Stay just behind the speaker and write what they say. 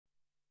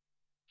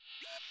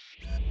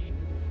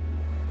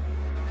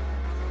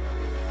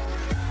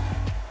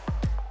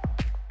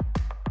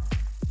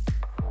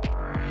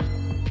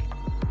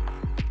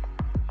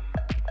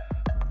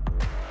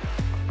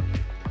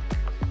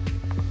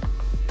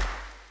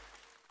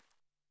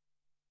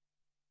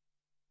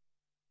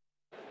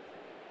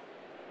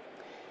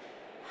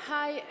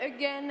Hi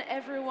again,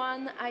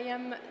 everyone. I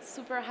am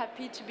super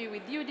happy to be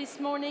with you this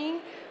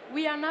morning.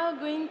 We are now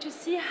going to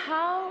see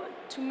how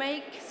to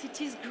make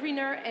cities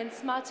greener and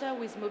smarter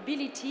with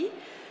mobility.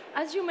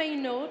 As you may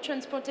know,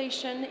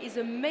 transportation is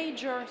a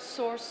major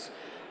source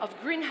of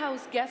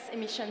greenhouse gas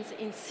emissions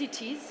in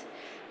cities.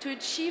 To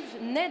achieve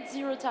net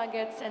zero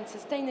targets and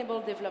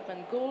sustainable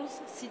development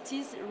goals,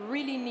 cities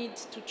really need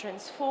to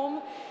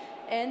transform,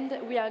 and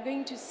we are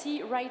going to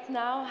see right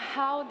now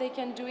how they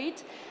can do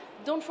it.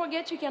 Don't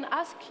forget, you can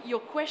ask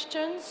your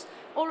questions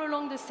all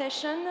along the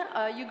session.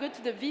 You go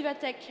to the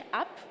VivaTech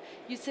app,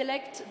 you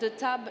select the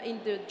tab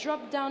in the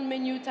drop-down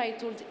menu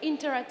titled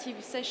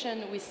Interactive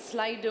Session with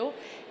Slido,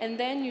 and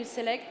then you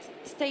select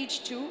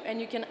Stage 2,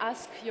 and you can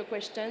ask your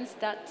questions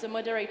that the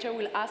moderator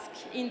will ask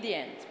in the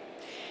end.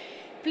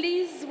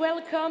 Please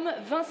welcome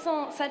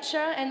Vincent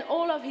Satcher and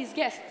all of his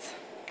guests.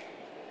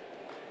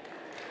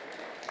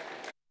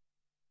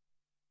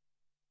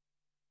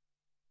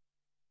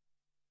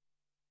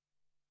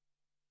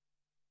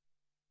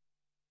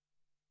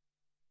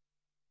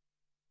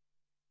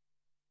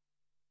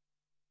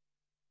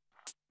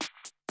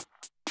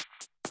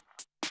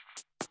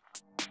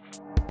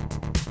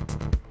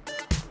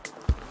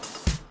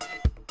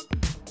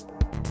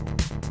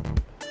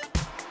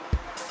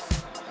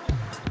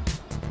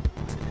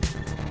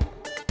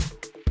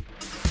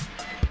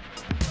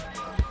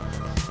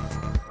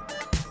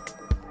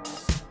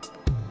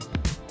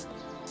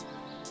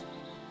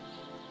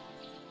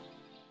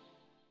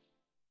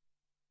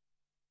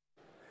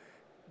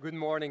 Good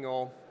morning,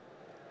 all.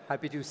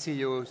 Happy to see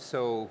you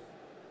so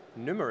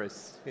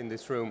numerous in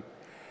this room.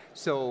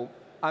 So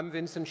I'm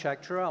Vincent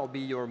Schachter. I'll be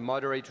your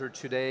moderator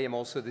today. I'm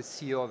also the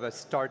CEO of a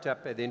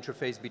startup at the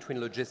interface between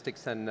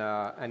logistics and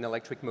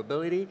electric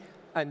mobility.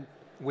 And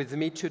with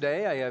me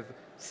today, I have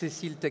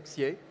Cécile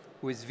Texier,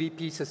 who is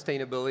VP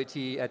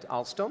Sustainability at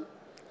Alstom.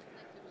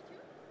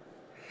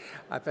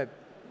 I've had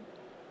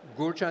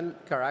Gürcan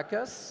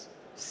Karakaş,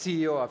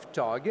 CEO of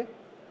TOG.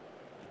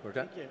 Gürcan.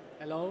 Thank you.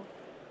 Hello.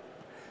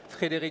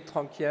 Frédéric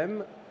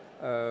Tranquiem,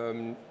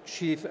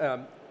 Chief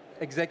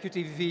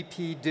Executive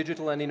VP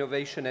Digital and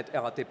Innovation at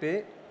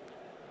RATP.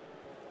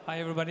 Hi,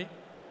 everybody.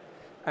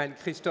 And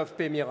Christophe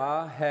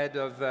Pémira, Head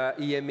of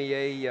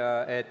EMEA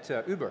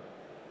at Uber.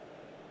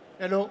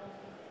 Hello. All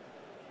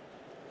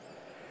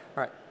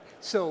right.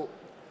 So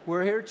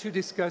we're here to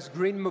discuss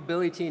green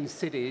mobility in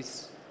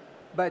cities.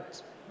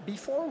 But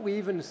before we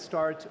even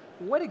start,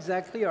 what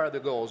exactly are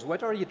the goals?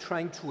 What are you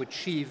trying to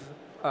achieve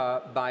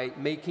by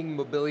making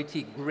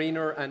mobility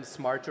greener and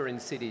smarter in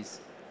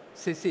cities?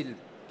 Cécile,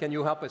 can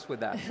you help us with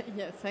that?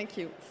 Yes, thank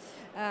you.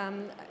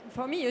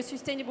 For me, a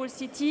sustainable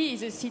city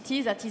is a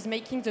city that is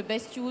making the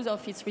best use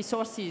of its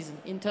resources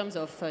in terms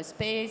of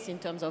space, in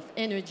terms of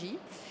energy.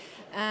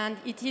 And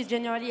it is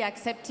generally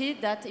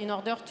accepted that in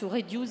order to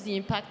reduce the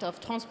impact of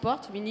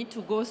transport, we need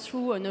to go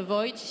through an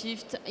avoid,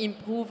 shift,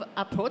 improve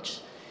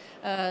approach.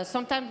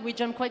 Sometimes we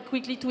jump quite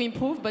quickly to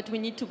improve, but we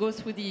need to go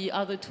through the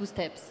other two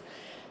steps.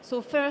 So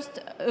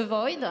first,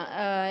 avoid.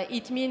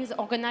 It means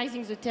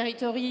organizing the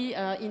territory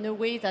in a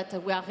way that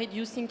we are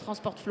reducing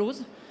transport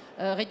flows,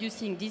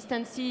 reducing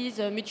distances,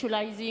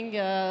 mutualizing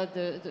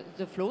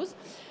the flows.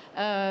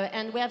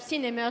 And we have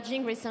seen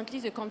emerging recently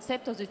the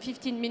concept of the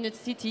 15-minute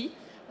city,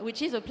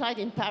 which is applied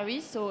in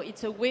Paris. So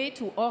it's a way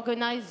to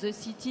organize the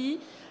city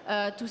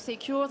to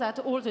secure that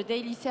all the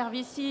daily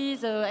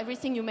services,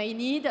 everything you may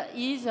need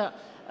is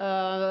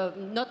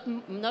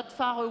not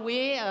far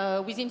away,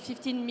 within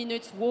 15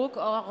 minutes walk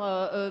or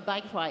a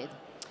bike ride.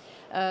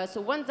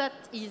 So once that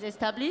is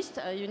established,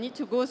 you need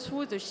to go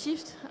through the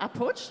shift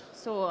approach,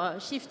 so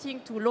shifting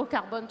to low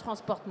carbon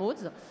transport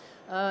modes.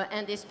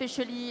 And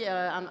especially,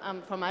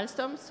 I'm from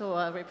Alstom,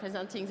 so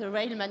representing the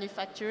rail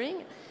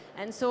manufacturing.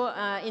 And so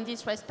in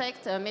this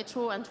respect,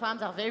 metro and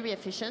trams are very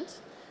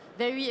efficient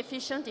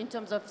in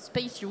terms of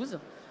space use.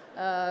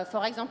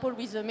 For example,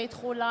 with the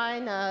metro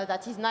line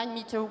that is 9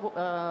 meters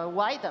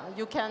wide,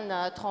 you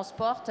can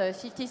transport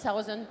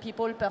 50,000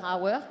 people per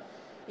hour.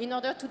 In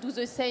order to do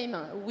the same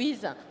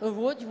with a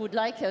road, you would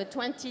like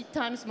 20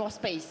 times more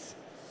space.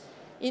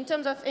 In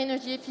terms of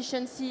energy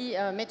efficiency,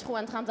 metro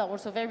and trams are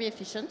also very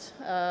efficient,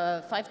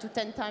 5 to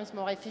 10 times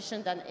more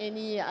efficient than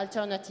any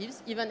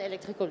alternatives, even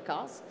electrical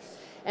cars.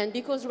 And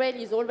because rail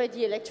is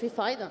already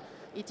electrified,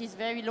 it is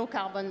very low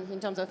carbon in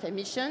terms of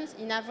emissions.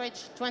 In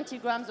average, 20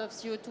 grams of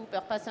CO2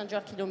 per passenger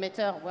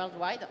kilometer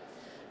worldwide.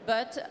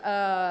 But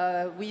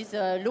with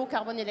low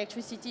carbon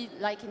electricity,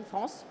 like in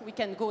France, we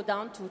can go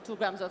down to 2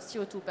 grams of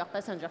CO2 per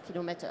passenger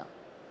kilometer.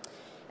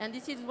 And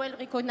this is well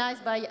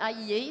recognized by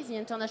IEA, the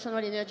International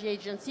Energy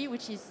Agency,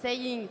 which is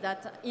saying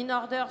that in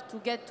order to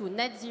get to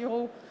net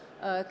zero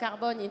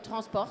carbon in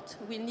transport,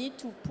 we need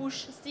to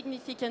push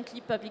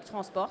significantly public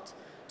transport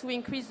to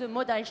increase the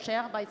modal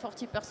share by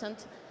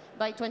 40%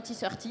 by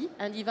 2030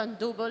 and even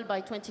double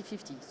by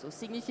 2050. So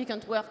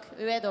significant work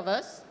ahead of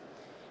us.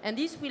 And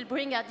this will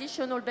bring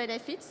additional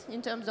benefits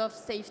in terms of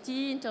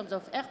safety, in terms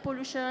of air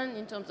pollution,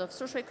 in terms of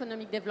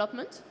socioeconomic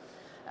development.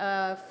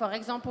 For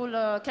example,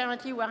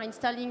 currently we are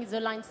installing the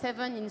line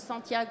 7 in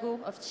Santiago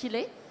of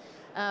Chile.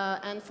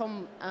 And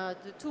from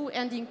the two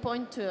ending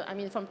point,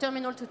 from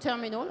terminal to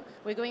terminal,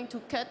 we're going to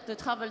cut the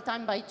travel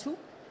time by 2.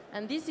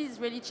 And this is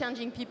really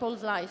changing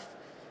people's life.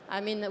 I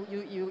mean,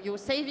 you're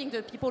saving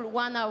the people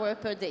 1 hour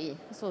per day.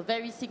 So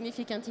very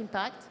significant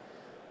impact.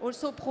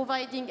 Also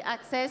providing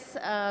access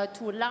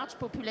to a large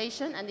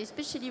population, and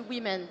especially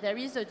women. There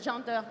is a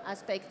gender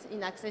aspect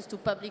in access to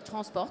public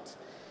transport.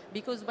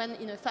 Because when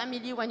in a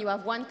family, when you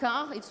have 1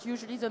 car, it's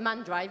usually the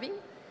man driving.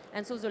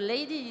 And so the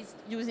lady is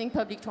using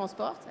public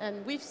transport.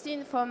 And we've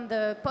seen from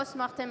the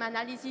post-mortem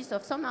analysis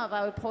of some of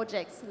our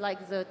projects,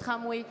 like the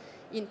tramway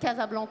in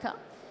Casablanca,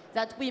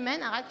 that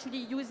women are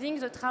actually using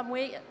the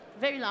tramway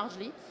very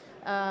largely.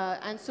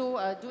 And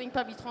so doing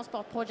public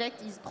transport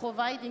project is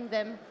providing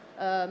them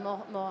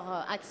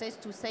more access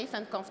to safe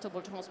and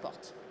comfortable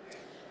transport.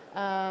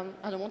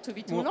 I don't want to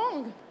be too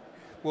long.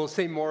 We'll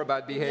say more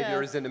about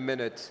behaviors in a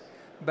minute.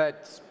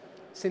 But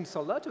since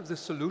a lot of the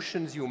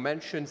solutions you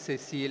mentioned,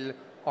 Cecile,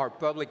 are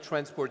public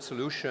transport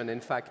solution, in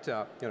fact,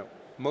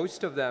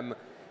 most of them,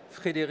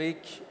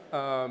 Frédéric,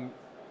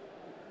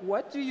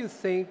 what do you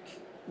think,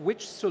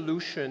 which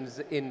solutions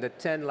in the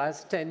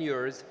last 10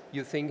 years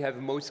you think have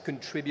most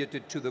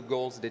contributed to the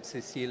goals that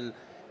Cecile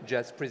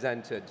just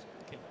presented?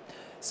 Okay.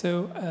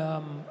 So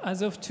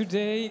as of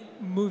today,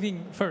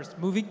 moving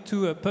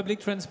to public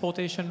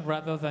transportation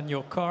rather than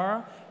your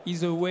car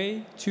is a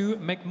way to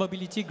make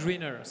mobility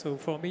greener. So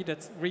for me,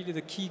 that's really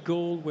the key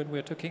goal when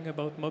we're talking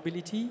about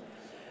mobility.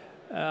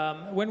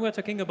 When we're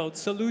talking about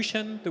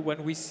solution, the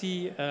one we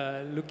see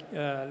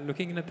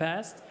looking in the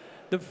past,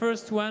 the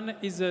first one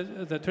is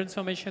the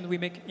transformation we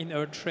make in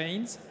our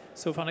trains.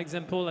 So for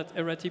example, at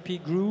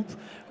RATP Group,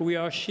 we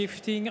are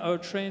shifting our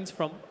trains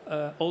from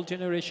old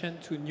generation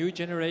to new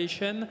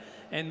generation,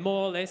 and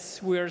more or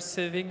less we are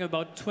saving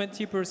about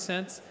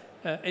 20%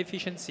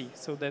 efficiency.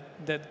 So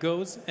that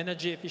goes,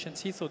 energy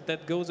efficiency, so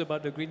that goes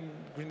about the green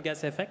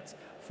gas effect,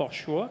 for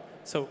sure.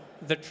 So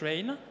the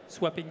train,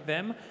 swapping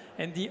them.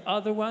 And the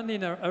other one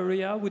in our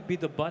area would be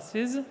the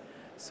buses.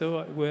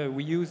 So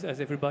we use, as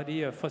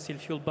everybody, fossil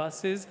fuel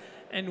buses.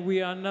 And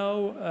we are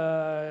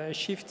now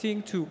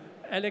shifting to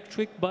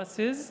electric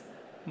buses,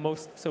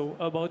 so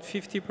about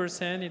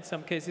 50% in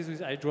some cases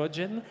with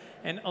hydrogen,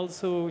 and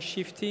also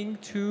shifting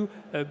to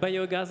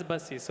biogas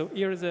buses. So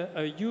here is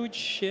a huge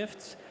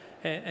shift.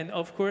 And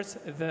of course,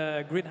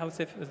 the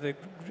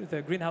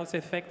greenhouse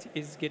effect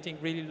is getting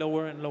really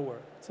lower and lower.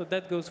 So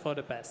that goes for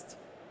the past.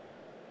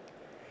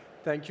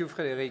 Thank you,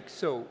 Frédéric.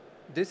 So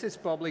this is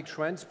public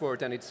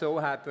transport, and it so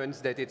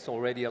happens that it's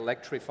already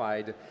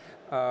electrified.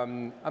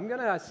 I'm going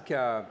to ask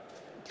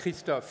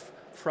Christophe,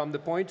 from the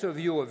point of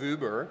view of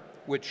Uber,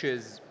 which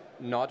is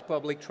not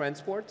public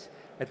transport,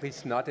 at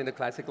least not in the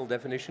classical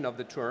definition of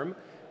the term,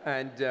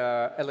 and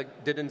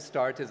didn't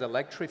start as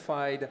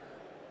electrified,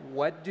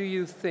 what do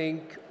you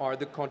think are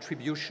the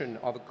contribution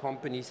of a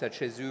company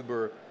such as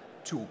Uber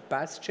to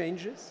past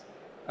changes,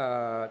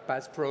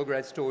 past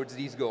progress towards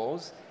these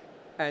goals?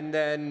 And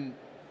then,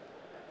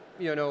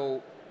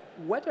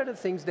 what are the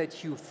things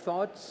that you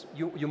thought,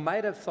 you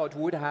might have thought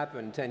would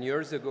happen 10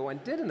 years ago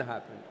and didn't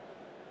happen?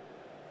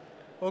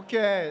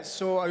 Okay,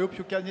 so I hope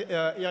you can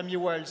hear me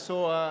well.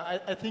 So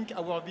I think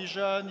our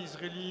vision is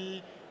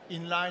really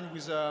in line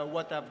with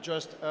what I've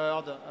just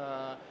heard,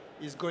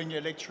 is going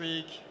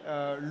electric,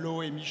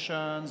 low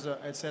emissions,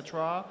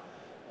 etc.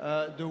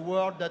 The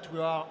world that we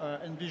are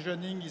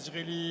envisioning is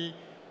really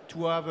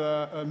to have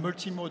a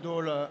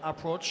multimodal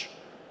approach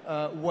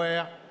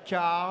where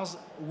cars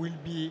will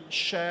be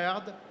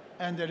shared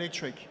and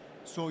electric.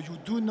 So you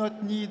do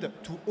not need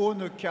to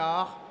own a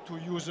car to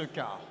use a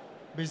car.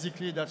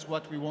 Basically, that's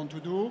what we want to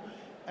do.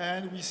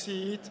 And we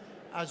see it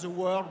as a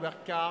world where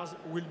cars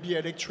will be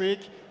electric.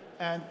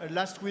 And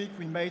last week,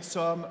 we made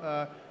some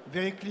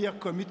very clear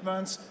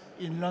commitments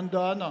in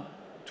London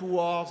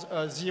towards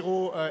a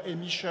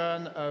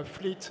zero-emission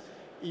fleet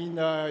in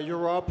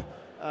Europe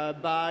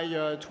by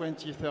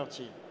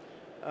 2030.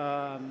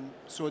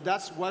 So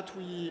that's what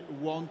we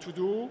want to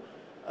do.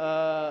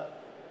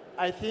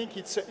 I think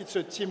it's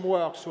a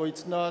teamwork, so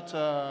it's not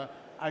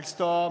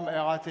Alstom,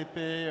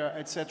 RATP,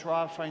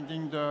 etc.,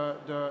 finding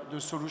the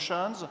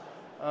solutions.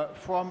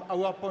 From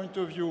our point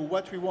of view,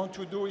 what we want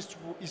to do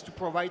is to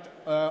provide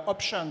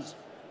options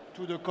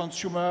to the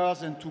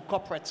consumers and to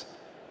corporates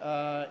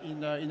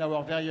in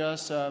our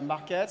various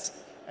markets.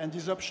 And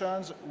these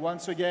options,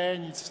 once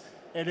again, it's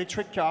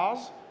electric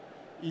cars,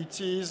 it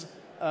is,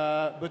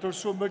 but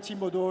also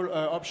multimodal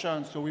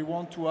options. So we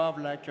want to have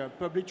like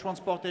public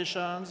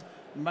transportations,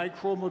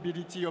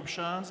 micro-mobility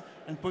options,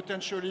 and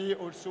potentially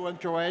also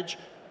encourage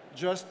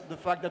just the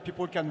fact that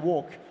people can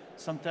walk.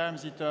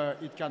 Sometimes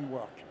it can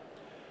work.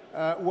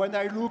 When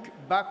I look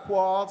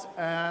backwards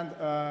and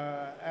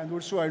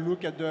also I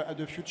look at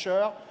the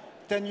future,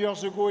 10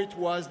 years ago it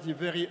was the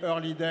very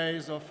early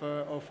days of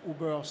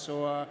Uber.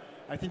 So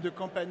I think the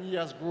company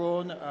has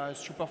grown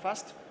super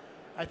fast.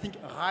 I think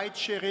ride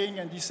sharing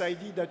and this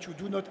idea that you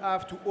do not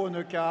have to own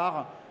a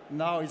car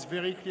now is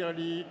very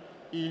clearly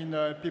in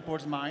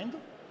people's mind.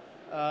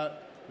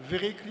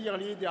 Very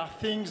clearly there are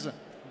things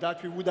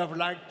that we would have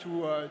liked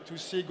to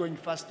see going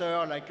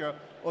faster, like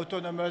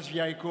autonomous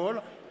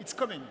vehicle. It's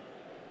coming.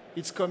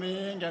 It's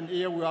coming, and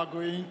here we are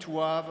going to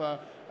have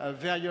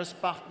various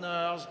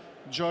partners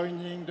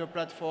joining the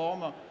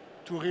platform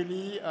to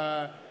really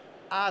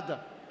add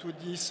to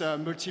this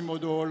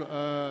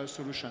multimodal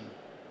solution.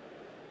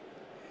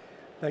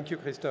 Thank you,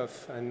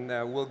 Christophe, and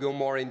we'll go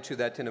more into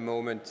that in a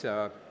moment.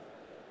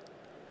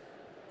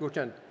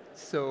 Gürcan,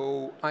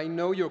 so I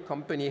know your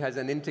company has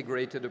an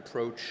integrated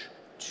approach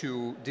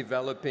to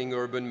developing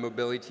urban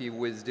mobility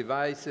with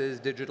devices,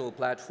 digital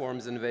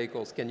platforms, and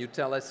vehicles. Can you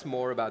tell us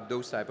more about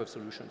those type of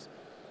solutions?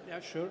 Yeah,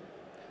 sure,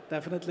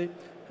 definitely.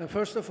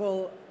 First of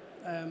all,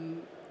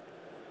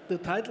 the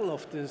title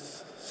of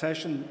this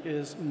session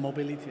is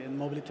mobility, and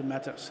mobility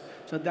matters.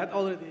 So that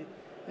already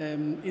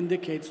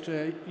indicates to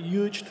a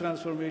huge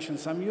transformation.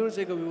 Some years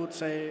ago we would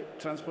say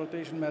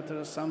transportation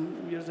matters, some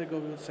years ago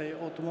we would say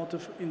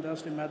automotive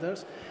industry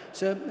matters.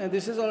 So and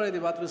this is already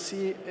what we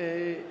see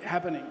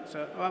happening.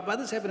 So what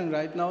is happening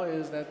right now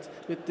is that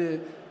with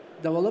the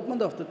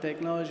development of the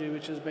technology,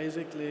 which is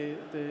basically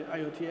the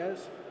IoTs,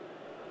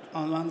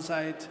 on one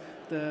side,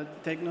 the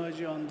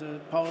technology on the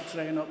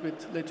powertrain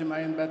with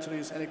lithium-ion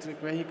batteries, electric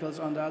vehicles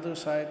on the other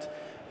side,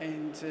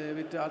 and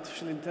with the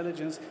artificial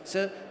intelligence.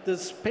 So the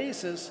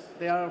spaces,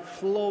 they are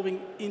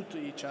flowing into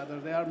each other.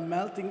 They are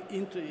melting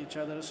into each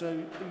other.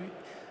 So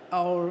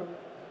our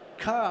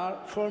car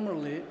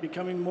formerly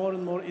becoming more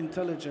and more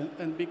intelligent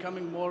and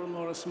becoming more and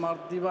more a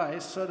smart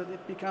device so that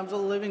it becomes a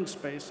living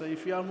space. So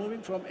if you are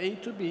moving from A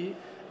to B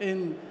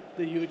in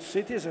the huge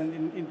cities,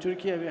 and in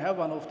Turkey we have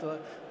one of the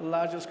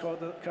largest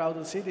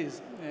crowded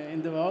cities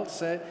in the world,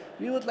 so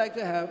we would like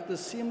to have the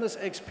seamless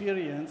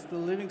experience, the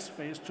living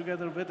space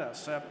together with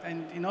us.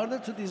 And in order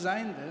to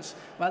design this,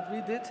 what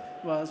we did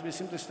was we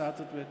simply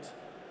started with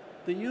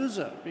the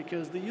user,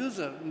 because the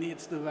user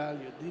needs the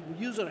value.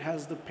 The user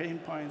has the pain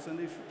points, and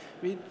if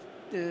we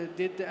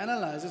did the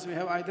analysis, we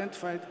have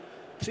identified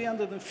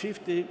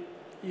 350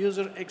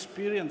 user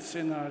experience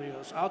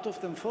scenarios. Out of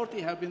them,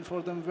 40 have been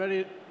for them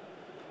very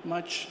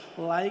much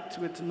liked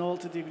with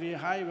novelty degree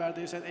high, where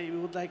they said, hey, we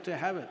would like to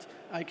have it.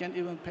 I can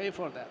even pay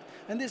for that.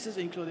 And this is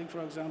including,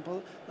 for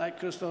example, like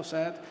Christophe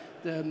said,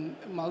 the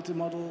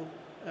multimodal,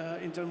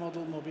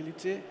 intermodal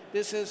mobility.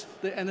 This is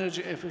the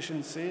energy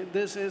efficiency.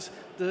 This is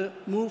the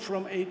move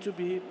from A to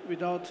B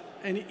without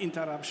any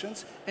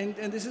interruptions. And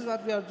this is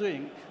what we are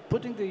doing,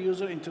 putting the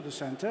user into the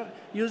center,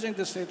 using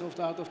the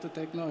state-of-the-art of the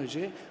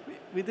technology.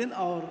 Within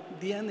our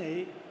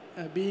DNA,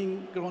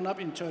 being grown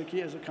up in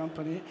Turkey as a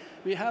company,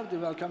 we have the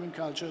welcoming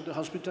culture, the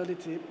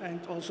hospitality,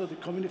 and also the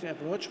community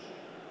approach.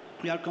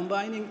 We are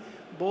combining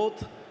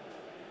both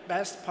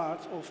best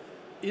parts of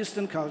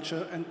Eastern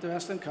culture and the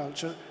Western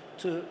culture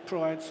to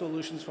provide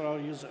solutions for our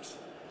users.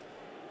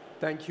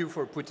 Thank you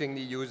for putting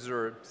the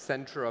user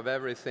center of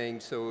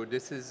everything. So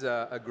this is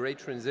a great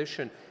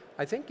transition.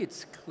 I think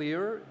it's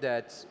clear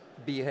that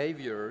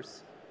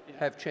behaviors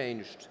have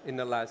changed in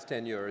the last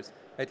 10 years.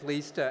 At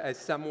least as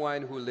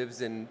someone who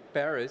lives in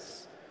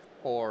Paris,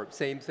 or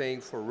same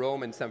thing for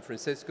Rome and San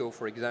Francisco,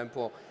 for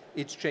example,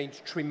 it's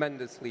changed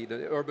tremendously.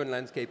 The urban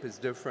landscape is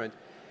different.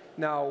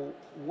 Now,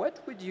 what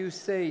would you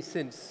say,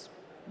 since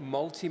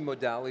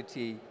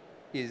multimodality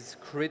is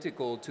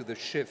critical to the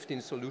shift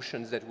in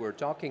solutions that we're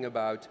talking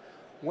about,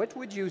 what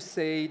would you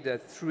say the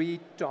 3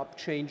 top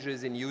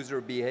changes in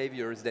user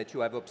behaviors that you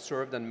have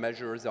observed and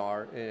measured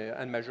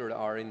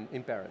are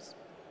in Paris?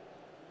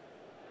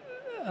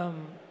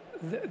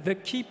 The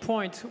key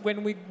point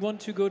when we want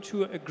to go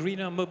to a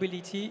greener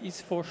mobility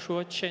is for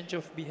sure change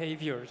of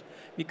behaviors,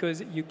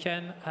 because you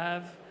can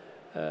have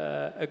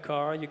a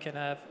car, you can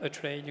have a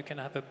train, you can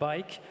have a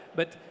bike,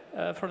 but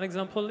for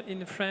example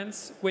in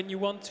France, when you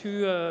want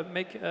to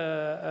make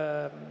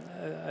a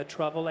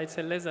travel, I'd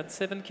say less than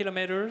 7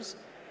 kilometers,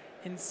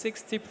 in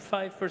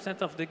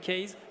 65% of the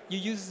case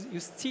you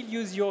still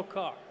use your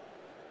car.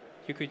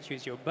 You could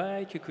use your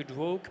bike, you could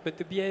walk, but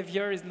the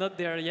behavior is not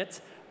there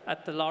yet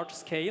at the large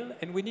scale,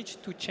 and we need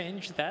to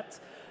change that.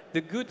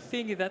 The good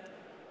thing is that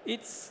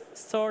it's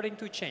starting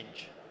to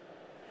change.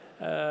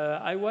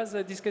 I was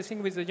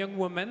discussing with a young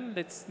woman,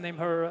 let's name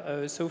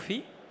her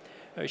Sophie.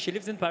 She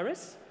lives in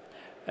Paris.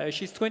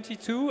 She's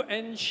 22,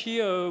 and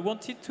she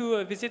wanted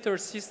to visit her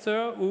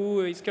sister who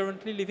is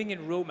currently living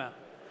in Roma.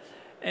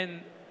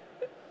 And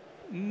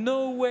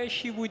no way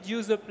she would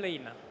use a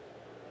plane.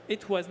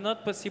 It was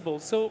not possible.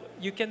 So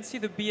you can see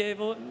the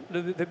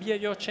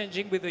behavior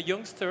changing with the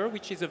youngster,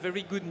 which is a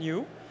very good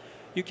news.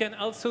 You can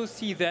also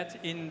see that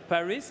in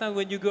Paris, and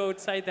when you go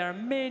outside, there are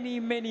many,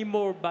 many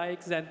more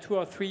bikes than 2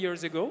 or 3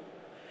 years ago.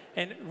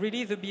 And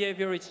really, the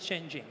behavior is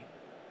changing.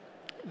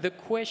 The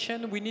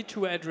question we need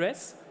to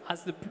address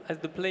as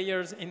the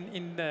players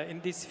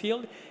in this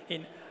field,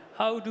 in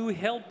how do we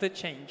help the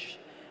change?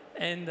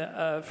 And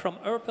from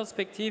our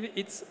perspective,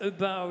 it's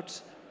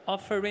about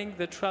offering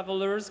the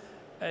travelers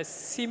a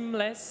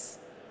seamless,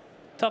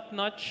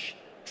 top-notch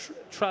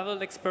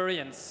travel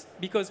experience,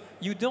 because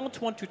you don't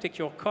want to take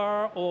your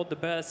car or the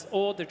bus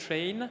or the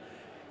train.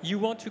 You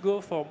want to go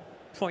from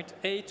point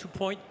A to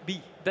point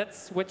B.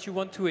 That's what you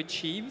want to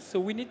achieve. So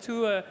we need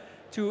to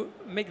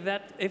make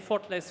that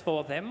effortless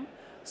for them.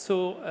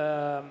 So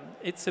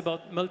it's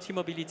about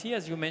multi-mobility,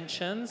 as you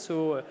mentioned.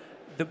 So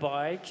the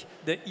bike,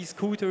 the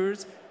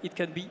e-scooters, it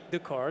can be the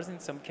cars in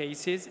some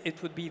cases,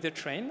 it would be the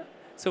train.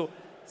 So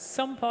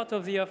some part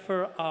of the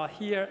offer are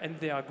here and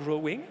they are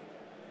growing.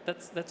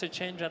 That's a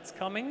change that's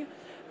coming.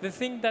 The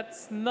thing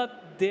that's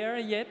not there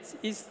yet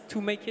is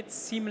to make it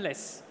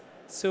seamless.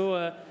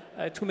 So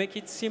to make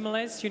it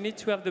seamless, you need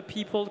to have the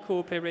people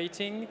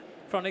cooperating.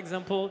 For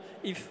example,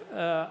 if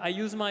I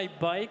use my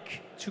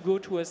bike to go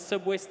to a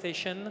subway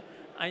station,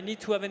 I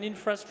need to have an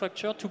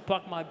infrastructure to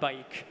park my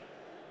bike.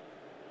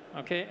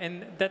 Okay,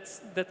 and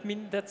that's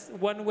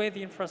one way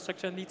the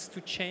infrastructure needs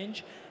to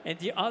change. And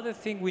the other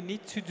thing we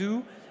need to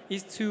do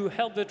is to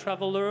help the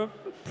traveler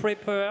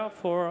prepare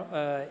for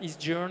his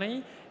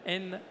journey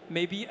and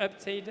maybe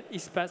update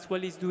his pass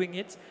while he's doing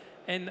it.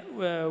 And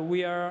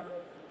we are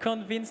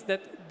convinced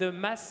that the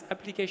mass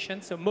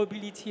applications, so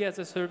mobility as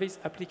a service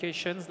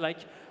applications like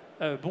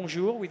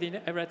Bonjour within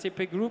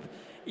RATP Group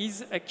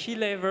is a key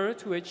lever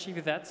to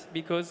achieve that,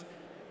 because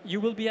you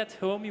will be at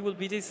home, you will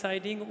be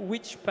deciding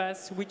which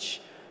pass,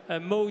 which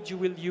mode you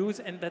will use,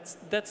 and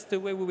that's the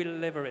way we will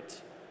lever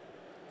it.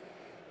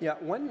 Yeah,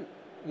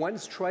 one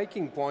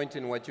striking point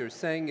in what you're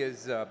saying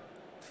is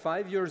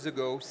 5 years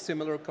ago,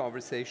 similar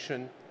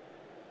conversation,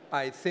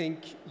 I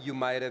think you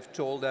might have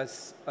told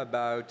us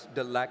about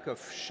the lack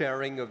of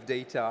sharing of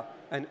data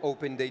and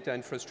open data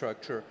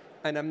infrastructure.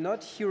 And I'm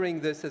not hearing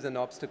this as an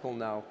obstacle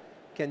now.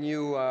 Can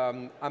you,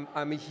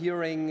 I'm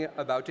hearing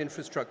about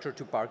infrastructure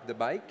to park the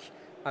bike.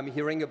 I'm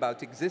hearing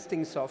about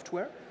existing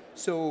software.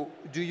 So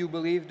do you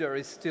believe there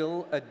is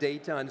still a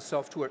data and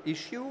software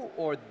issue,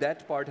 or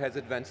that part has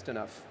advanced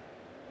enough?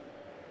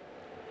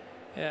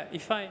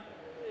 If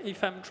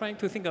I'm trying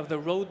to think of the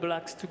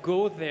roadblocks to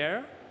go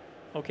there,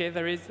 okay,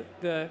 there is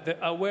the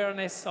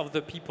awareness of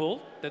the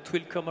people that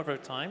will come over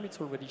time. It's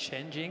already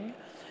changing.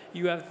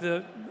 You have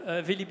the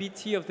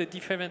availability of the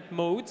different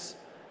modes.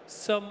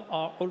 Some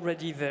are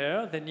already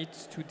there. They need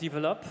to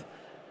develop.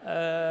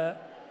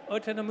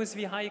 Autonomous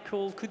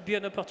vehicle could be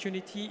an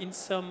opportunity in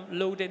some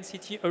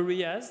low-density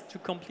areas to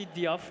complete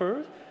the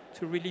offer,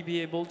 to really be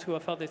able to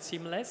offer the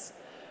seamless.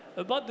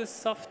 About the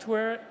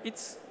software,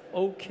 it's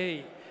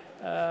okay.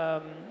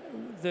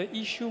 The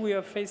issue we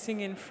are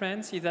facing in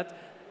France is that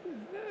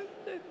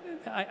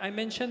I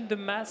mentioned the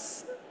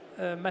mass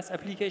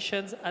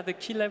applications at the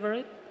key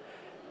level.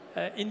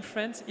 In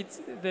France,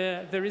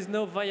 there is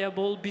no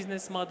viable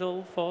business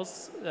model for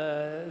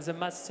the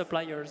mass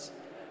suppliers.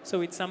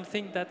 So it's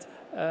something that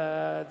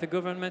the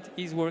government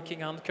is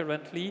working on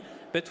currently,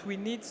 but we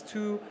need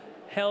to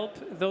help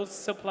those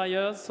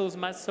suppliers, those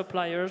mass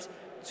suppliers,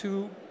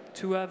 to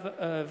have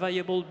a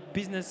viable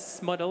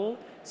business model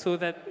so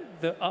that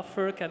the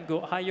offer can go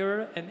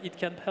higher and it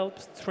can help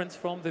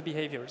transform the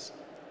behaviors.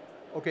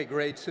 Okay,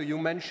 great. So you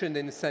mentioned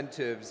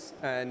incentives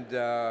and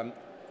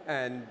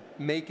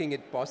making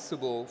it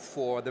possible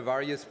for the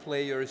various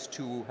players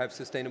to have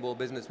sustainable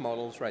business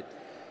models, right?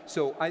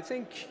 So I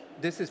think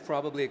this is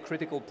probably a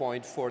critical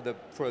point for the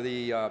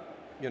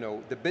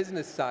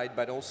business side,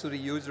 but also the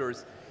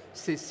users.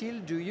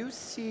 Cecile,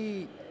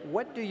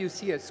 what do you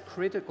see as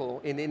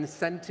critical in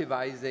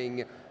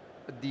incentivizing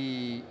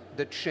the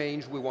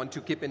change we want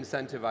to keep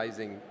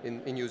incentivizing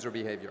in user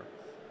behavior?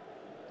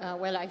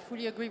 Well, I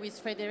fully agree with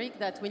Frederic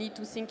that we need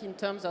to think in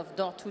terms of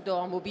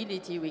door-to-door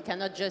mobility. We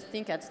cannot just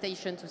think at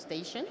station to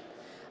station.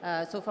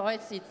 So for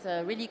us, it's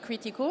really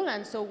critical,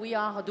 and so we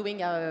are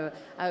doing a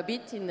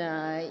bit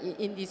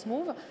in this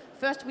move.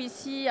 First, we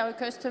see our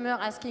customer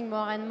asking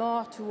more and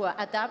more to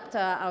adapt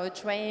our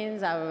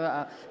trains,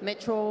 our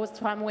metros,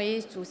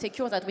 tramways to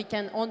secure that we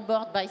can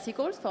onboard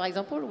bicycles. For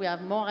example, we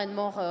have more and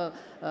more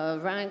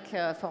rank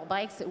for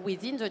bikes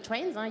within the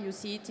trains. You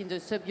see it in the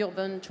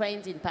suburban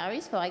trains in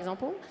Paris, for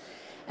example.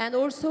 And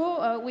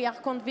also, we are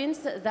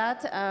convinced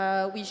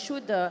that we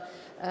should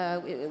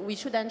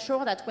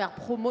ensure that we are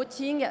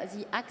promoting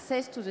the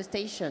access to the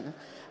station.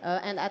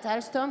 And at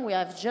Alstom, we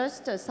have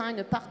just signed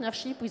a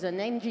partnership with an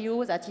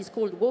NGO that is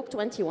called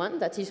Walk21,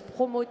 that is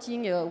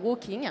promoting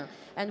walking.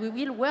 And we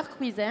will work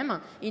with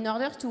them in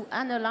order to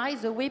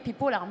analyze the way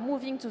people are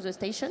moving to the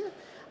station.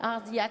 Are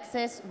the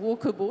access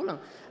walkable?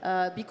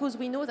 Because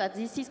we know that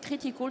this is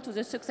critical to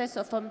the success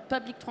of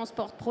public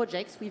transport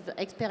projects. We've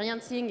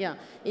experiencing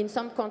in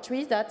some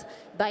countries that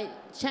by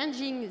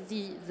changing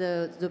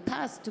the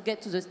path to get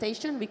to the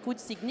station, we could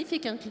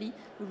significantly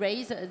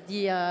raise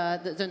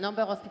the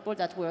number of people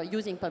that were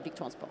using public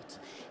transport.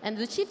 And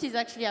the shift is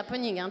actually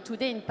happening. And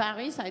today in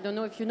Paris, I don't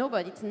know if you know,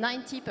 but it's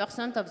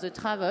 90% of the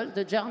travel,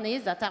 the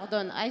journeys that are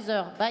done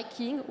either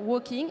biking,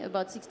 walking,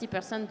 about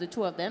 60%, the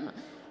two of them,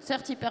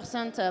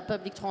 30%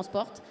 public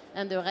transport,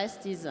 and the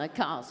rest is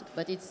cars.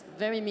 But it's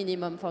very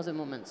minimum for the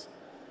moment.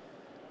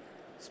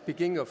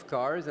 Speaking of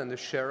cars and the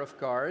share of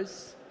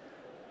cars,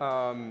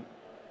 I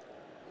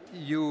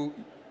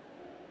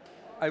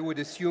would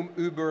assume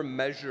Uber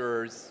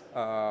measures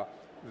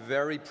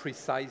very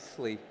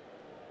precisely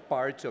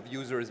part of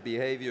users'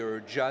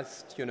 behavior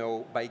just,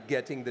 by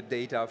getting the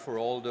data for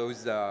all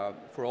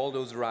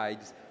those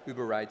rides,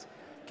 Uber rides.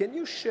 Can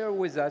you share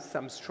with us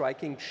some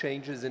striking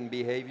changes in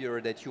behavior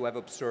that you have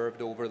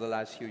observed over the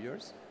last few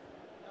years?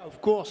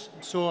 Of course.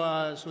 So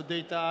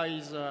data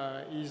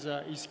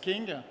is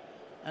king.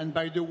 And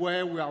by the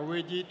way, we are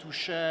ready to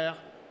share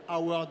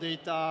our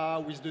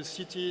data with the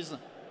cities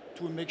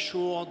to make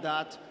sure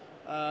that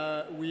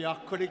we are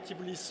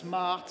collectively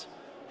smart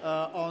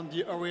on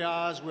the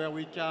areas where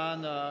we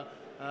can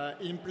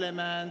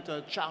implement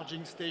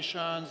charging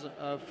stations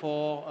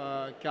for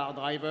car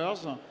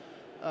drivers.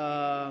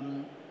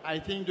 I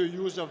think the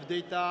use of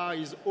data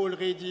is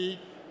already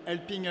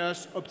helping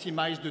us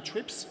optimize the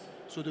trips.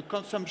 So the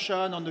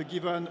consumption on a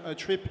given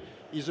trip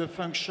is a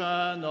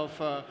function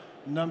of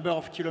number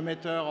of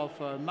kilometers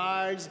of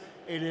miles,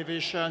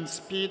 elevation,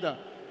 speed,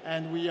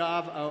 and we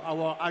have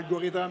our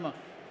algorithm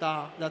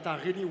that are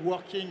really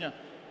working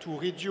to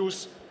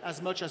reduce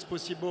as much as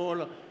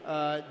possible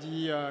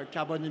the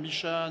carbon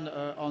emission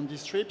on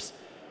these trips.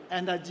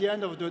 And at the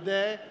end of the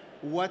day,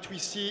 what we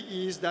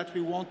see is that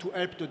we want to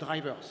help the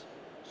drivers.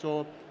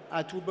 So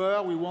at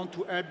Uber, we want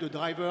to help the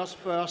drivers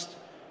first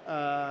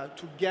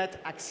to get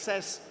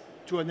access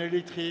to an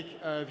electric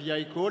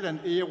vehicle. And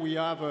here we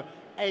have a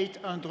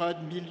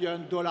 $800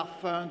 million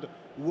fund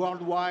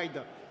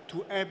worldwide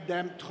to help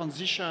them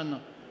transition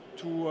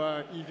to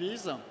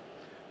EVs.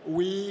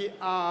 We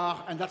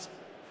are, and that's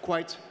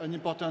quite an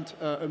important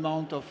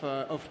amount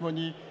of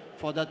money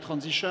for that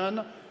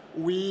transition.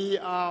 We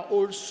are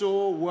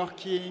also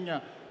working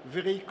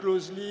very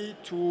closely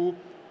to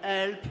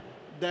help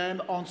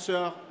them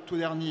answer to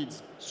their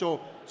needs.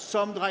 So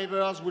some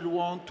drivers will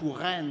want to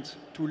rent,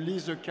 to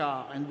lease a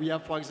car, and we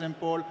have, for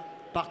example,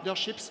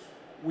 partnerships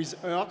with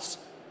Hertz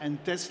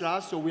and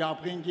Tesla. So we are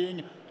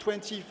bringing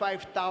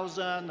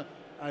 25,000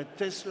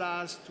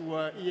 Teslas to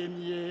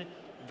EMEA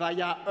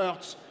via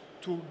Hertz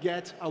to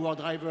get our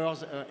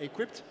drivers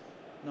equipped,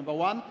 number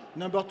one.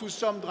 Number two,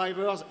 some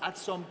drivers at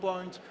some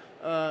point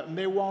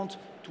may want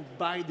to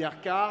buy their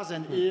cars,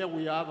 and here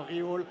we have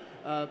real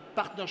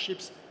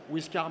partnerships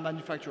with car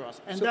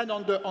manufacturers. And then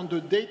on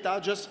the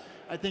data,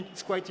 I think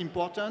it's quite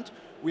important,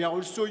 we are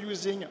also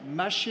using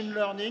machine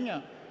learning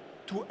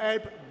to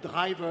help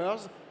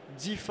drivers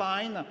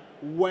define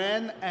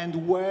when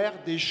and where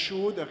they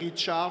should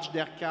recharge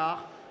their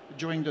car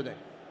during the day.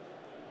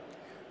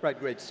 Right,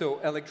 great. So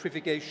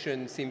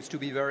electrification seems to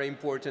be very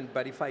important,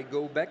 but if I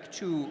go back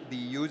to the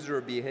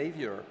user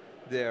behavior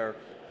there,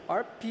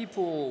 are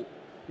people,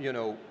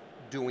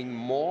 doing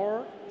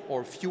more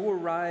or fewer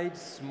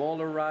rides,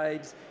 smaller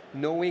rides,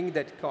 knowing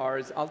that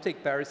cars, I'll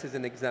take Paris as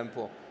an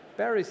example.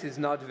 Paris is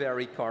not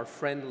very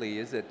car-friendly,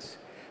 is it?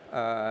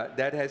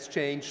 That has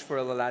changed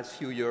for the last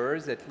few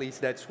years, at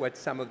least that's what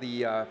some of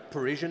the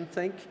Parisians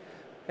think.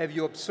 Have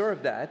you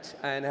observed that,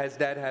 and has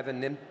that had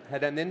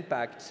an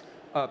impact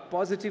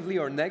positively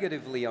or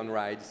negatively on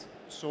rides?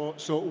 So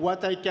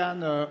what I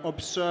can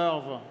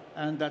observe,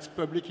 and that's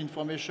public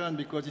information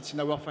because it's in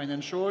our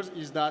financials,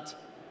 is that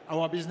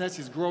our business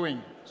is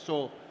growing.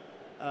 So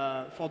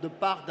for the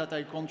part that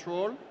I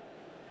control,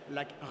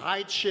 like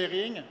ride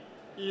sharing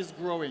is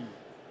growing.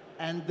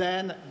 And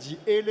then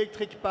the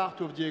electric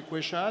part of the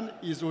equation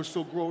is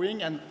also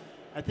growing. And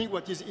I think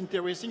what is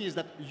interesting is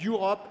that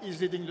Europe is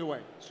leading the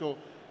way. So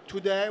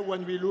today,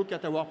 when we look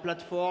at our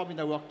platform in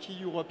our key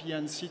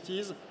European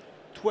cities,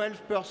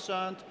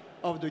 12%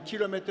 of the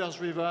kilometers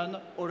driven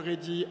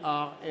already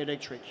are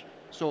electric.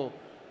 So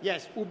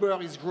yes,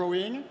 Uber is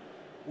growing.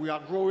 We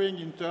are growing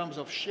in terms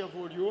of sheer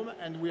volume,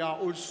 and we are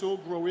also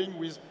growing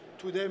with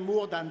today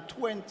more than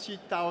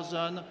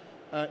 20,000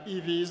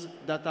 EVs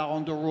that are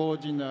on the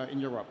road in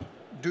Europe.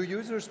 Do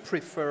users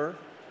prefer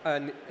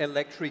an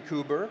electric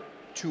Uber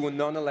to a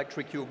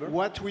non-electric Uber?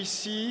 What we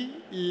see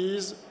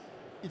is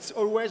it's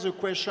always a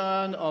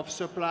question of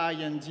supply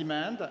and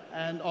demand.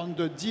 And on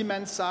the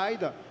demand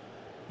side,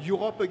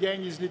 Europe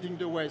again is leading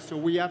the way. So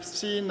we have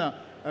seen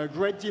a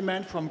great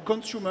demand from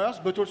consumers,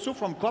 but also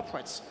from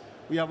corporates.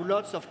 We have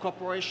lots of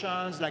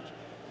corporations like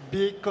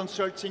big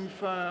consulting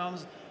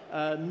firms,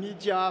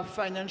 media,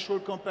 financial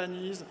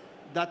companies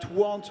that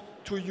want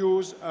to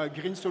use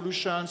green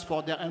solutions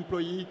for their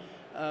employee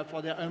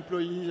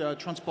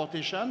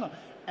transportation.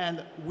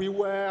 And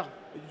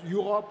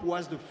Europe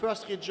was the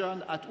first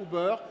region at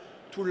Uber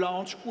to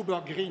launch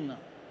Uber Green,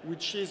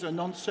 which is an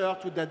answer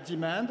to that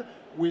demand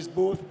with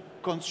both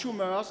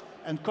consumers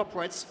and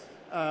corporates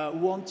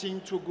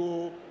wanting to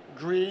go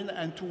green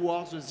and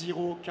towards a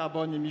zero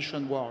carbon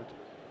emission world.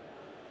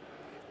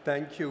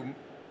 Thank you.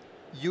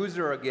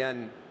 User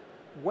again,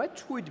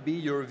 what would be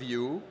your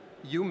view?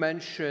 You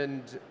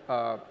mentioned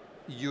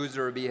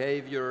user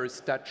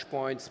behaviors, touch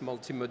points,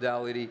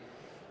 multimodality.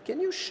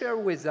 Can you share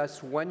with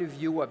us one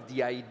view of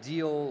the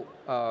ideal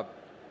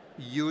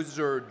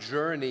user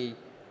journey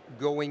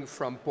going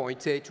from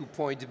point A to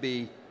point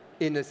B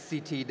in a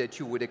city that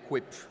you would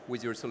equip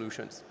with your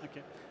solutions?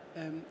 Okay.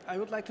 I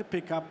would like to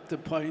pick up the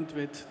point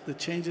with the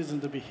changes in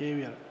the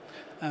behavior.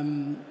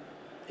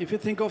 If you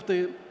think of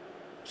the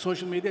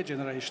social media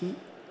generation,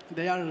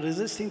 they are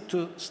resisting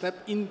to step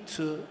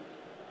into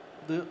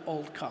the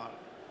old car.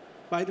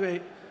 By the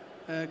way,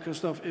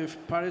 Christoph, if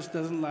Paris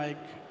doesn't like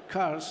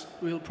cars,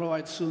 we'll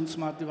provide soon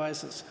smart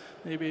devices,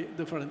 maybe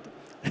different.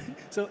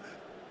 So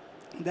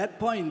that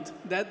point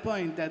that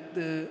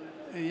the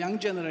young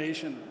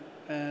generation,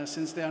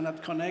 since they are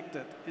not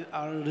connected,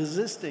 are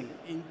resisting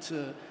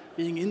into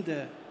being in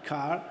the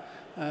car,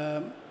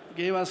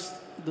 gave us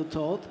the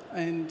thought.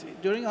 And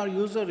during our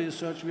user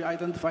research, we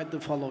identified the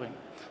following.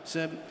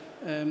 So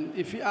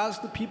if you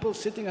ask the people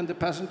sitting on the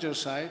passenger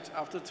side,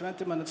 after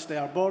 20 minutes they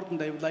are bored and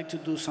they would like to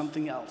do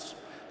something else.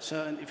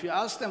 So and if you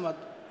ask them what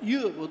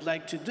you would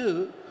like to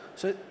do,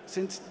 so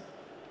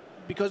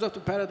because of the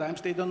paradigms,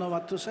 they don't know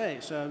what to say.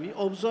 So we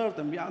observe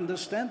them, we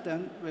understand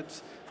them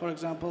with, for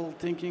example,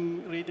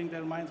 thinking, reading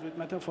their minds with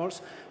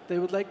metaphors. They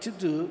would like to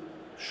do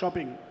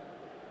shopping.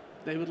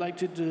 They would like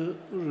to do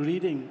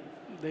reading.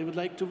 They would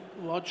like to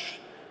watch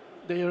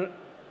their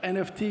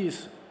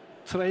NFTs,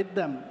 trade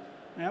them.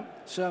 Yeah?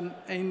 So,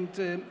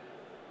 and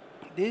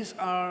these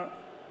are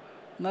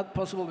not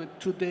possible with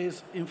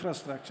today's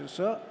infrastructure.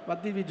 So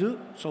what did we do?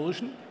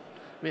 Solution.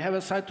 We have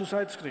a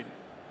side-to-side screen,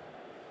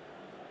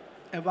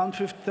 a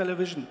 1/5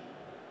 television,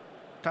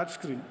 touch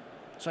screen.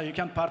 So you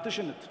can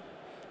partition it.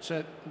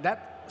 So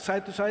that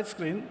side-to-side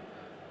screen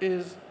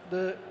is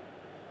the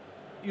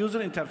user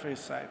interface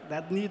side.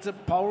 That needs a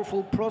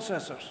powerful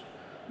processor.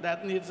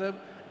 That needs an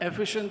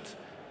efficient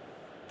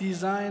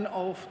design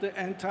of the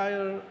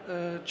entire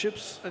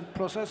chips and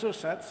processor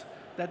sets,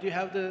 that you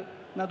have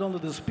not only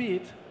the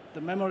speed,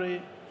 the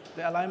memory,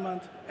 the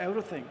alignment,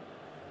 everything,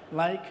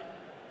 like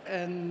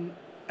an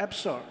App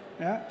Store.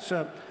 Yeah?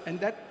 So, and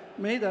that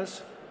made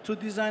us to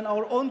design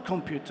our own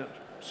computer.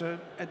 So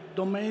a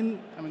domain,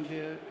 I mean,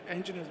 the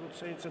engineers would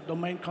say it's a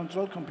domain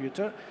control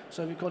computer.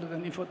 So we call it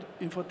an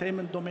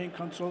infotainment domain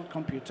control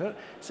computer.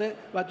 So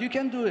what you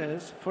can do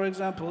is, for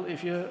example,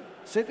 if you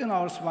sit in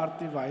our smart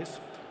device,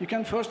 you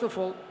can first of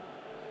all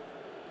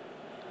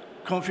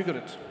configure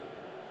it.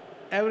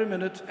 Every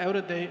minute,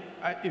 every day,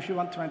 if you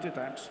want 20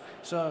 times.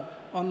 So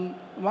on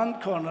one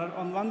corner,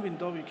 on one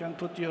window, you can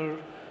put your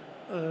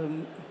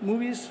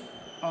movies.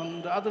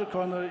 On the other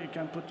corner, you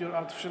can put your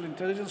artificial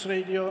intelligence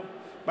radio.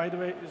 By the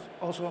way, is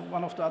also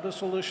one of the other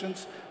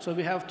solutions. So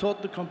we have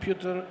taught the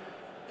computer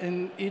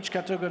in each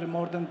category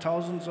more than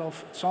thousands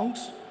of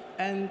songs.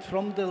 And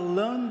from the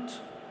learned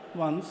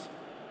ones,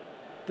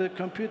 the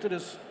computer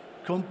is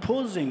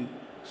composing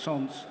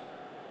songs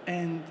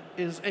and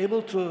is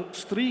able to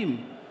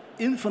stream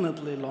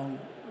infinitely long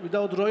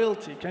without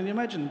royalty. Can you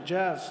imagine?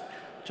 Jazz,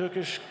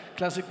 Turkish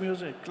classic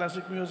music,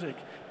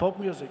 pop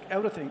music,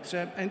 everything.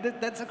 So, and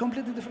that's a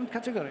completely different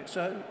category.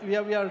 So we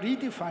are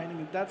redefining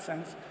in that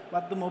sense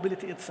what the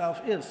mobility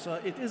itself is. So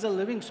it is a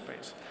living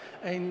space.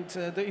 And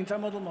the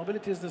intermodal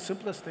mobility is the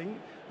simplest thing.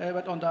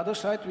 But on the other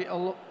side, we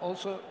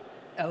also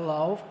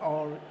allow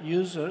our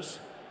users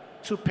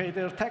to pay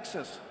their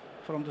taxes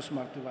from the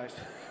smart device.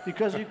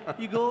 Because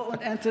you go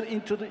and enter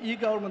into the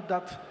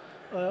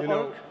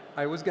eGovernment.org.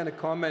 I was going to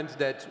comment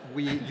that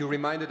you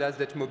reminded us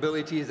that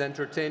mobility is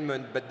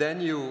entertainment, but then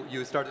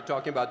you started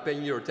talking about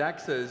paying your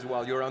taxes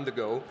while you're on the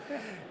go.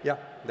 Yeah,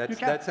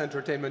 that's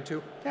entertainment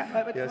too.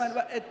 Yeah, but yes.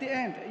 At the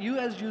end, you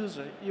as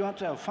user, you want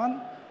to have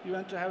fun, you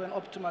want to have an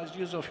optimized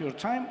use of your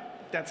time.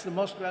 That's the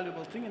most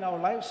valuable thing in our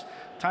lives,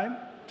 time,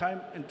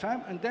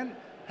 and then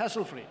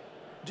hassle-free.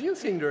 Do you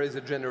think there is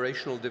a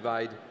generational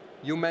divide?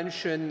 You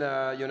mentioned,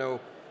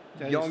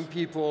 young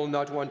people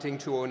not wanting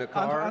to own a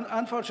car.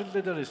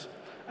 Unfortunately, there is.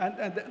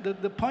 And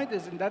the point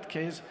is, in that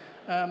case,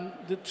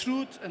 the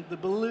truth and the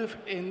belief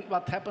in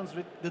what happens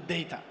with the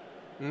data.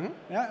 Mm-hmm.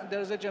 Yeah,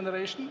 there's a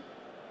generation,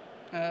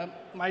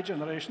 my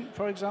generation,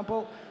 for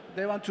example,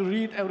 they want to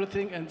read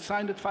everything and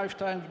sign it 5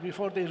 times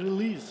before they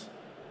release.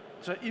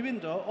 So even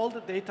though all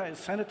the data is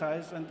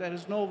sanitized and there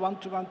is no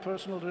one-to-one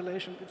personal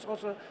relation, it's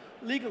also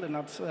legally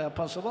not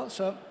possible.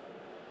 So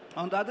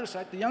on the other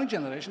side, the young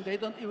generation, they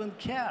don't even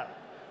care.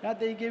 Yeah,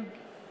 they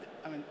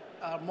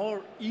are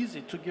more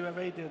easy to give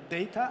away their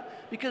data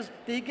because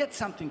they get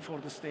something for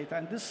this data.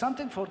 And this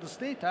something for this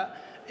data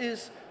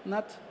is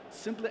not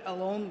simply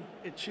alone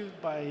achieved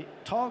by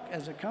talk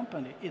as a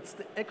company. It's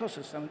the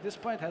ecosystem. This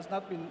point has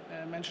not been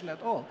mentioned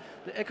at all.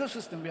 The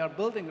ecosystem we are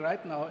building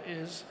right now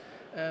is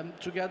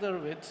together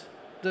with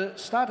the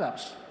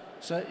startups.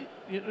 So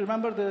you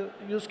remember the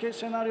use case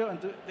scenario and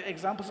the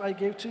examples I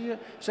gave to you?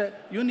 So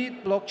you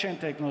need blockchain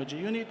technology,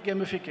 you need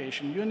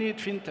gamification, you need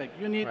fintech,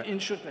 you need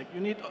insurtech, you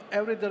need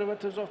every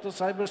derivative of the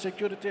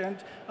cybersecurity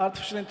and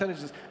artificial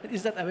intelligence.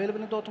 Is that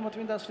available in the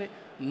automotive industry?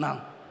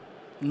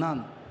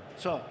 None.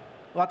 So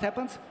what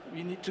happens?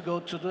 We need to go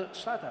to the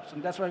startups,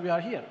 and that's why we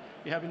are here.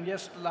 We have been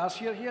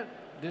last year here,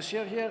 this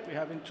year here, we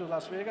have been to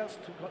Las Vegas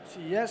to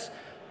CES,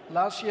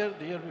 last year,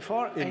 the year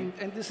before,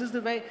 and this is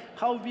the way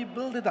how we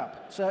build it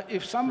up. So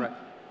if some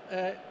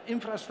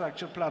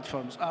infrastructure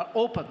platforms are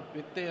open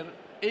with their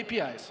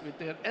APIs, with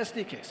their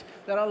SDKs,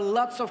 there are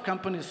lots of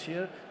companies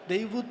here,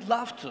 they would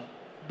love to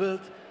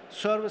build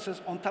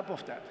services on top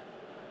of that.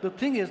 The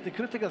thing is, the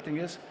critical thing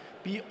is,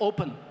 be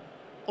open.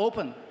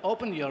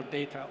 Open your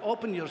data,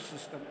 open your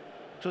system.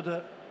 to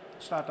the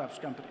startups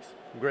companies.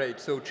 Great.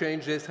 So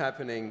change is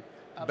happening.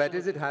 Absolutely. But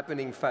is it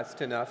happening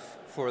fast enough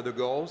for the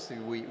goals?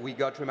 We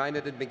got reminded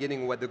at the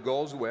beginning what the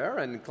goals were,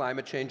 and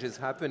climate change is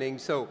happening.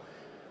 So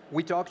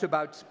we talked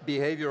about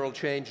behavioral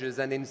changes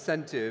and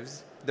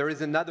incentives. There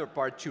is another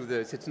part to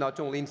this. It's not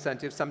only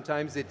incentives.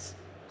 Sometimes it's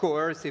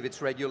coercive,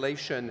 it's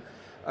regulation.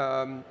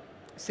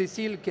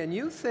 Cecile, can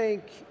you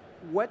think,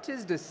 what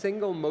is the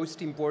single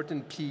most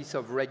important piece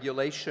of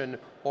regulation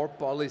or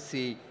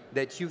policy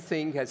that you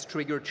think has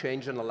triggered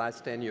change in the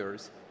last 10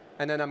 years?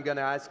 And then I'm going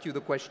to ask you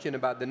the question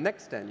about the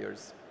next 10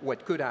 years.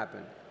 What could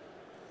happen?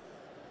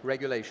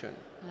 Regulation.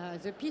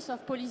 The piece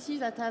of policy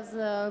that has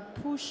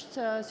pushed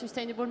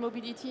sustainable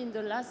mobility in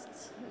the last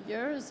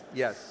years?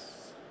 Yes.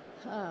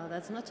 Oh,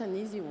 that's not an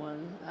easy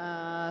one.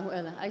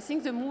 Well, I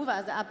think the move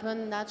has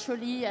happened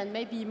naturally and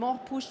maybe more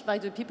pushed by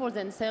the people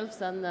themselves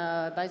than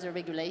by the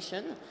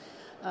regulation.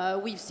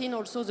 We've seen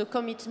also the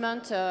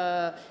commitment,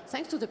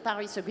 thanks to the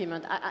Paris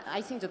Agreement.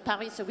 I think the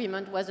Paris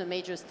Agreement was a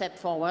major step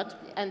forward,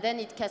 and then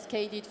it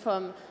cascaded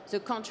from the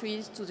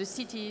countries to the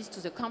cities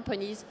to the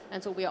companies,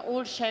 and so we are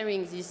all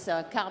sharing these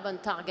carbon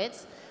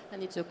targets,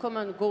 and it's a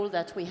common goal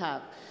that we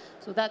have.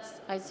 So that's,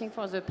 I think,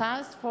 for the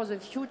past. For the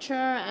future,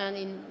 and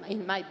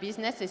in my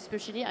business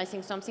especially, I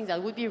think something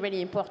that would be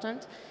really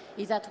important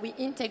is that we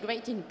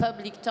integrate in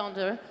public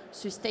tender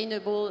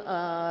sustainable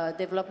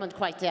development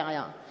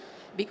criteria.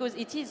 Because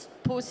it is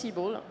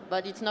possible,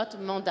 but it's not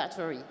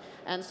mandatory.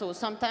 And so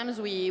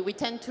sometimes we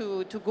tend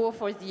to go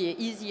for the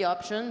easy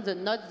option,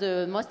 not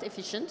the most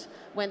efficient,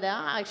 when there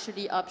are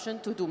actually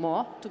options to do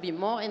more, to be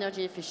more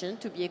energy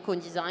efficient, to be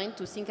eco-designed,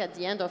 to think at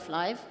the end of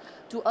life,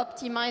 to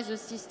optimize the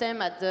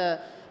system at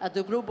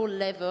the global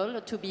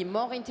level, to be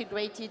more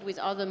integrated with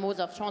other modes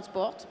of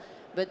transport.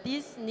 But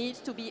this needs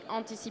to be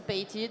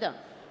anticipated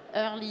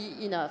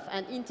early enough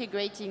and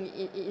integrating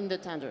in the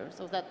tender.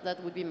 So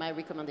that would be my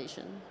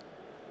recommendation.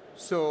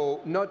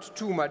 So not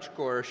too much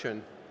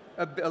coercion,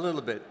 a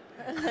little bit.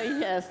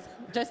 Yes,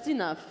 just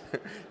enough.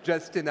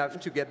 Just enough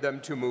to get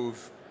them to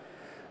move.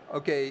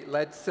 Okay,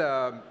 let's...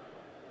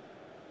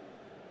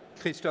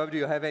 Christophe, do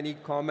you have any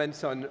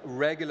comments on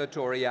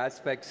regulatory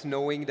aspects,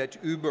 knowing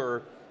that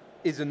Uber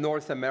is a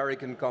North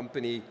American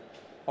company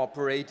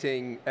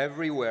operating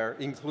everywhere,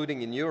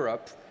 including in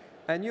Europe,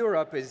 and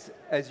Europe is,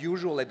 as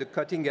usual, at the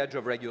cutting edge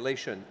of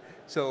regulation.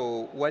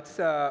 So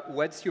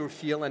what's your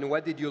feel, and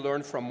what did you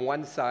learn from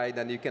one side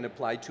and you can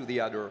apply to the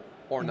other,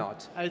 or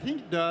not? I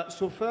think,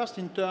 so first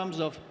in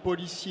terms of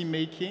policy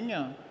making,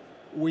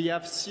 we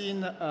have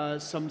seen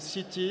some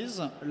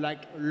cities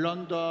like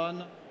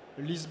London,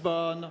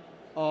 Lisbon,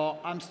 or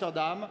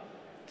Amsterdam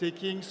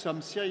taking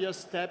some serious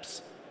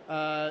steps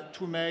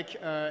to make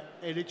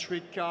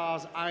electric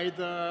cars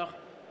either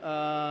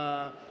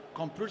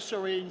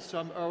compulsory in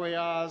some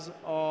areas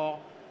or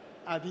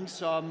having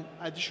some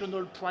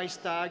additional price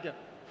tag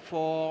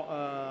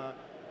for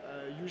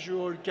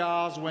usual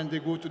cars when they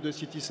go to the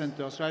city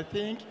center. So I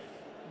think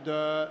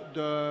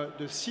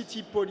the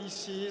city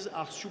policies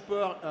are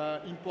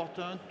super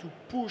important to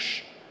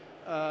push,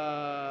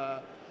 to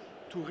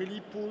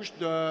really push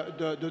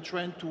the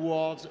trend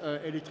towards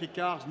electric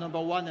cars, number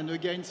one. And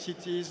again,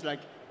 cities like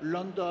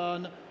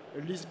London,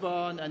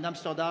 Lisbon, and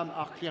Amsterdam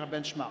are clear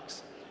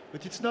benchmarks.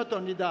 But it's not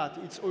only that,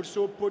 it's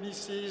also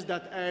policies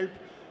that help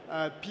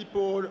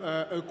people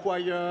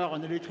acquire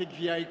an electric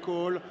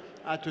vehicle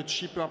at a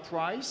cheaper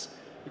price.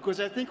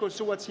 Because I think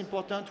also what's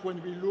important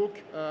when we look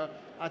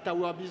at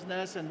our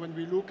business and when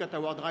we look at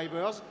our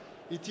drivers,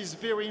 it is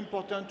very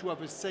important to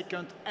have a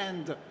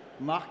second-hand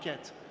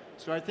market.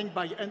 So I think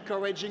by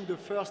encouraging the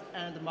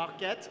first-hand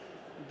market,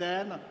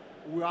 then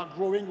we are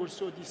growing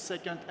also this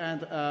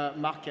second-hand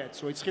market.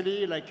 So it's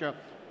really like a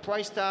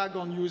price tag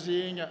on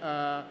using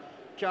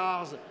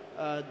cars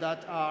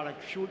that are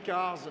like fuel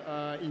cars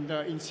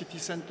in city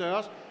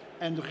centers,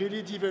 and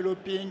really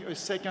developing a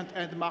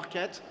second-hand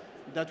market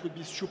that would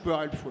be super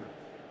helpful.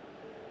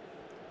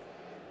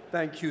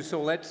 Thank you.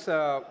 So let's,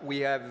 we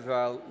have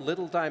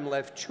little time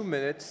left, 2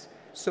 minutes.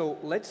 So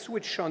let's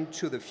switch on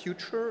to the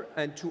future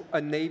and to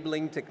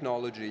enabling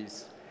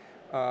technologies.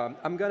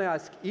 I'm going to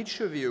ask each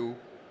of you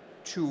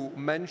to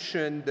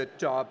mention the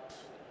top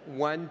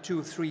 1,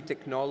 2, 3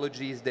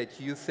 technologies that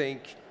you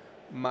think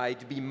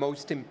might be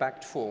most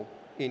impactful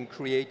in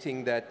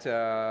creating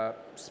that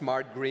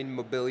smart green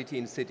mobility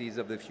in cities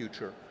of the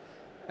future.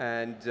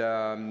 And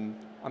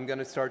I'm going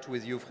to start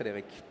with you,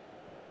 Frédéric.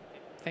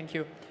 Thank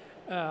you.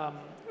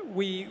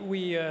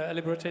 We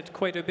elaborated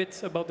quite a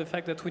bit about the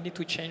fact that we need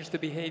to change the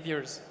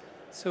behaviors.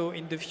 So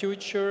in the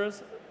future,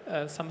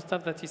 some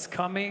stuff that is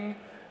coming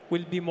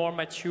will be more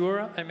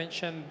mature. I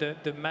mentioned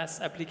the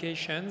mass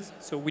applications,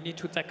 so we need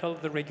to tackle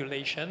the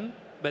regulation,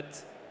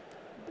 but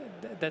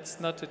that's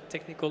not a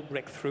technical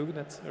breakthrough,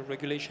 that's a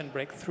regulation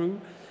breakthrough.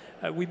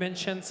 We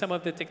mentioned some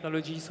of the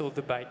technologies, so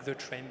the bike, the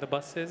train, the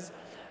buses.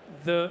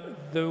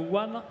 The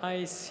one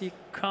I see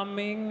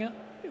coming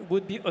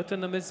would be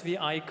autonomous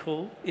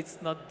vehicle.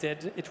 It's not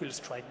dead, it will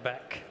strike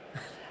back.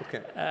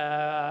 Okay.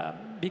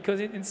 Because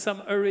in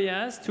some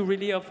areas, to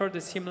really offer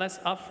the seamless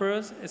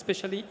offers,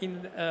 especially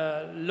in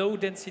low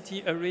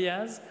density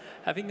areas,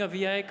 having a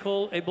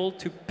vehicle able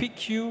to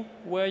pick you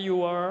where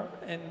you are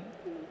and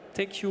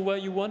take you where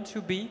you want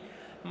to be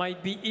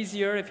might be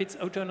easier if it's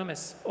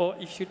autonomous. Or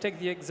if you take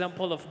the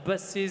example of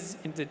buses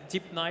in the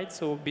deep night,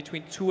 so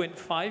between 2 and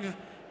 5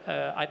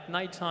 at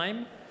night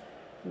time,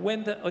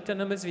 when the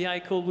autonomous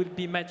vehicle will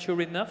be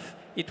mature enough,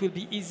 it will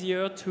be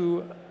easier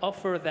to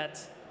offer that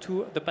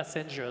to the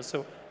passenger.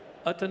 So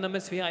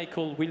autonomous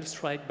vehicle will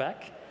strike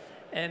back.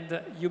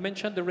 And you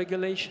mentioned the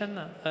regulation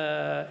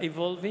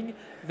evolving.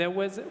 There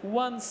was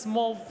one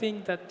small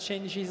thing that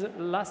changes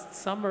last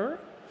summer.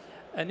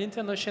 An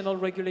international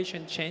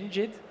regulation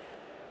changed.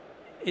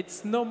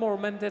 It's no more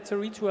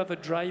mandatory to have a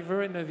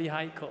driver in a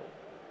vehicle.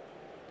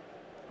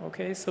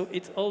 Okay, so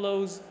it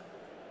allows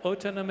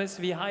autonomous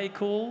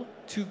vehicle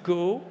to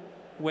go,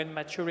 when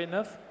mature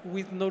enough,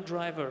 with no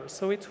driver.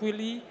 So it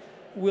really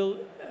will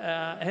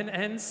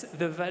enhance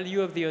the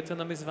value of the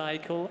autonomous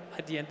vehicle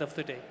at the end of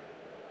the day.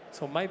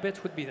 So my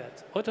bet would be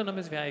that,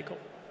 autonomous vehicle.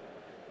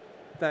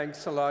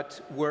 Thanks a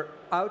lot. We're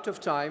out of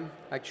time,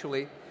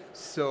 actually.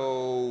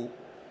 So,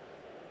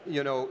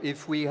 you know,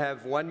 if we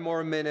have one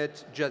more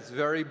minute, just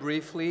very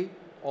briefly,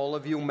 all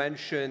of you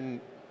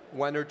mention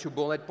 1 or 2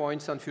 bullet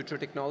points on future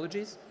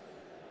technologies.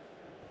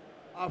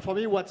 For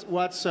me,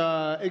 what's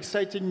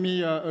exciting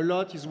me a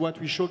lot is what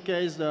we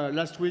showcased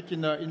last week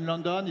in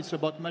London. It's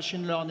about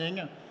machine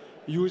learning,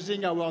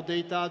 using our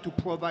data to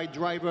provide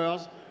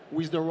drivers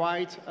with the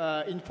right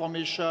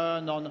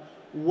information on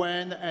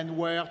when and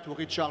where to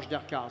recharge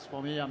their cars.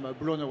 For me, I'm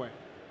blown away.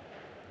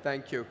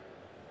 Thank you.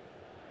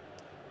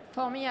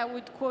 For me, I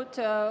would quote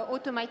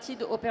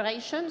automated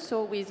operation.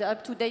 So with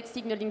up-to-date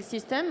signaling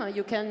system,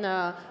 you can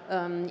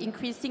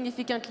increase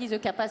significantly the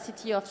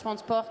capacity of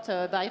transport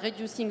by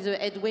reducing the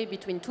headway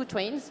between 2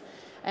 trains.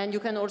 And you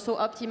can also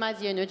optimize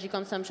the energy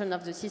consumption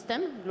of the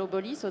system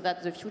globally, so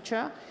that's the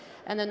future.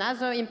 And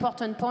another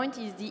important point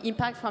is the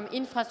impact from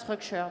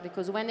infrastructure,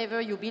 because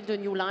whenever you build a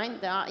new line,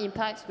 there are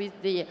impacts with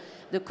the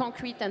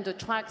concrete and the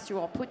tracks you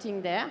are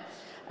putting there.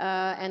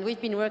 And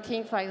we've been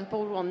working, for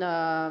example, on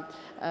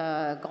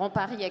Grand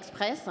Paris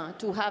Express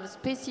to have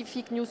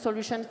specific new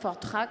solutions for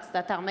tracks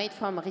that are made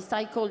from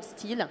recycled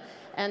steel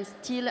and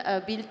steel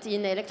built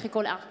in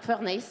electrical arc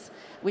furnace,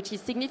 which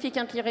is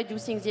significantly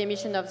reducing the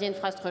emission of the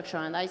infrastructure.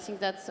 And I think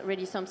that's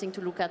really something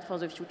to look at for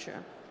the future.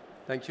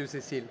 Thank you,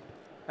 Cecile.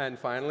 And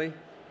finally?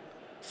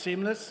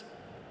 Seamless,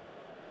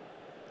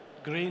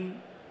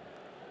 green,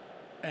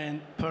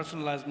 and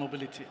personalized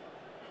mobility.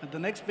 And the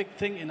next big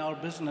thing in our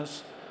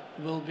business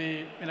will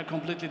be in a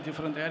completely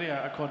different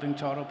area, according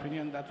to our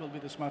opinion. That will be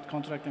the smart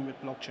contracting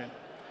with blockchain.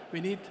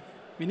 We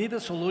need a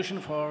solution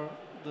for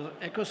the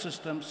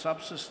ecosystem,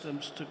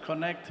 subsystems to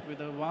connect with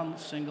a one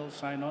single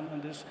sign-on,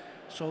 and this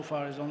so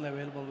far is only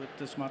available with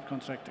the smart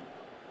contracting.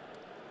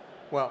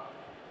 Well,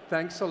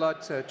 thanks a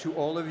lot to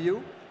all of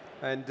you,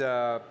 and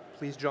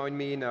please join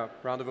me in a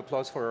round of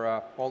applause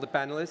for all the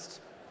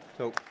panelists.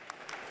 So.